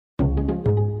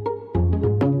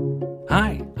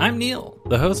Neil,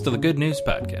 the host of the Good News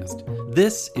Podcast.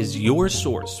 This is your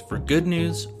source for good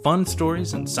news, fun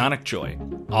stories, and sonic joy.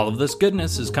 All of this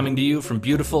goodness is coming to you from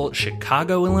beautiful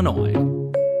Chicago, Illinois.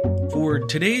 For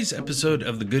today's episode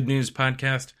of the Good News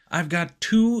Podcast, I've got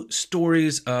two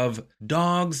stories of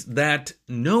dogs that,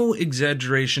 no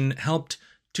exaggeration, helped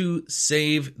to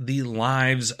save the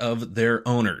lives of their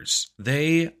owners.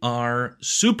 They are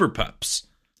Superpups.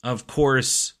 Of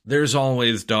course, there's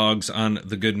always dogs on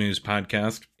the Good News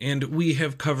Podcast, and we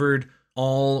have covered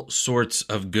all sorts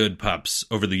of good pups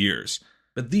over the years.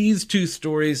 But these two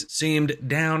stories seemed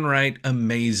downright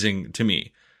amazing to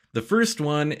me. The first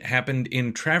one happened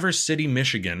in Traverse City,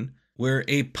 Michigan, where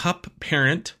a pup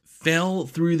parent fell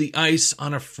through the ice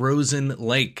on a frozen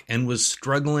lake and was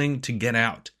struggling to get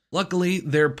out. Luckily,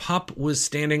 their pup was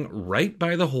standing right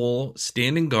by the hole,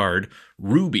 standing guard,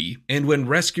 Ruby, and when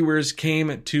rescuers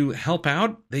came to help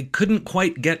out, they couldn't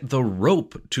quite get the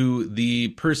rope to the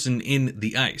person in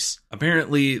the ice.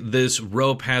 Apparently, this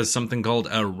rope has something called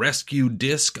a rescue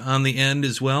disc on the end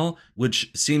as well,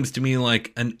 which seems to me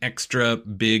like an extra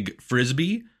big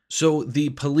frisbee. So the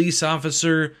police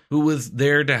officer who was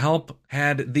there to help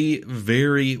had the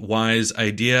very wise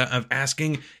idea of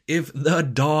asking if the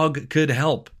dog could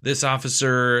help. This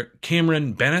officer,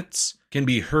 Cameron Bennett, can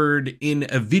be heard in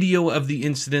a video of the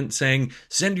incident saying,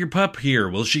 "Send your pup here.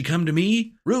 Will she come to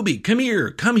me? Ruby, come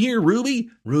here. Come here, Ruby."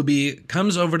 Ruby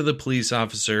comes over to the police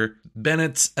officer.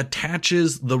 Bennett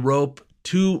attaches the rope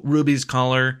to Ruby's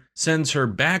collar, sends her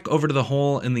back over to the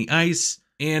hole in the ice,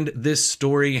 and this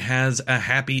story has a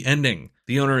happy ending.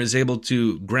 The owner is able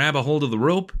to grab a hold of the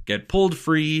rope, get pulled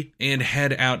free, and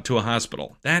head out to a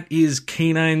hospital. That is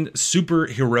canine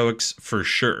superheroics for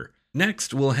sure.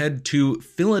 Next, we'll head to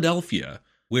Philadelphia,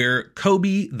 where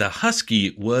Kobe the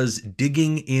Husky was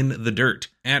digging in the dirt.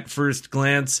 At first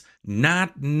glance,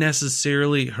 not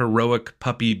necessarily heroic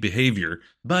puppy behavior,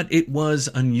 but it was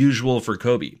unusual for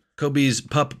Kobe. Kobe's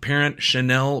pup parent,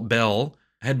 Chanel Bell,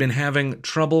 had been having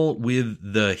trouble with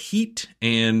the heat,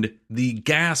 and the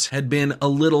gas had been a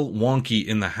little wonky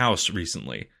in the house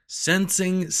recently.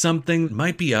 Sensing something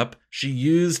might be up, she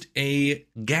used a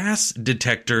gas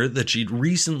detector that she'd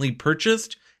recently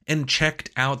purchased and checked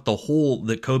out the hole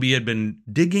that Kobe had been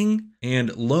digging,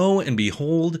 and lo and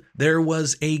behold, there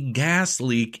was a gas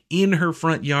leak in her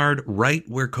front yard right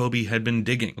where Kobe had been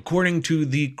digging. According to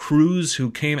the crews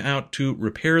who came out to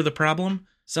repair the problem,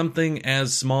 something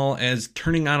as small as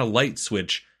turning on a light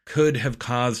switch could have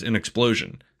caused an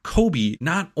explosion. Kobe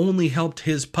not only helped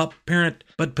his pup parent,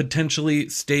 but potentially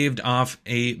staved off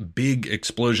a big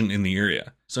explosion in the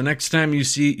area. So next time you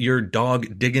see your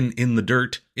dog digging in the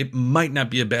dirt, it might not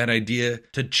be a bad idea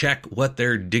to check what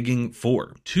they're digging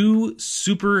for. Two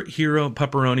superhero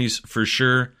pupperonis for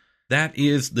sure. That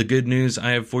is the good news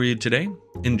I have for you today.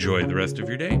 Enjoy the rest of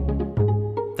your day.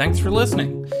 Thanks for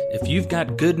listening. If you've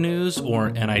got good news or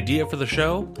an idea for the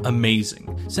show,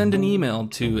 amazing. Send an email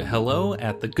to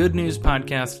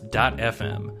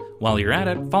hello@thegoodnewspodcast.fm. While you're at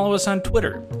it, follow us on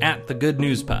Twitter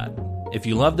 @thegoodnewspod. If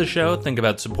you love the show, think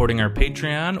about supporting our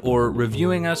Patreon or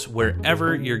reviewing us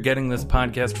wherever you're getting this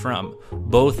podcast from.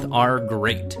 Both are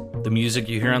great. The music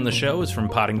you hear on the show is from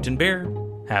Poddington Bear.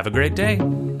 Have a great day.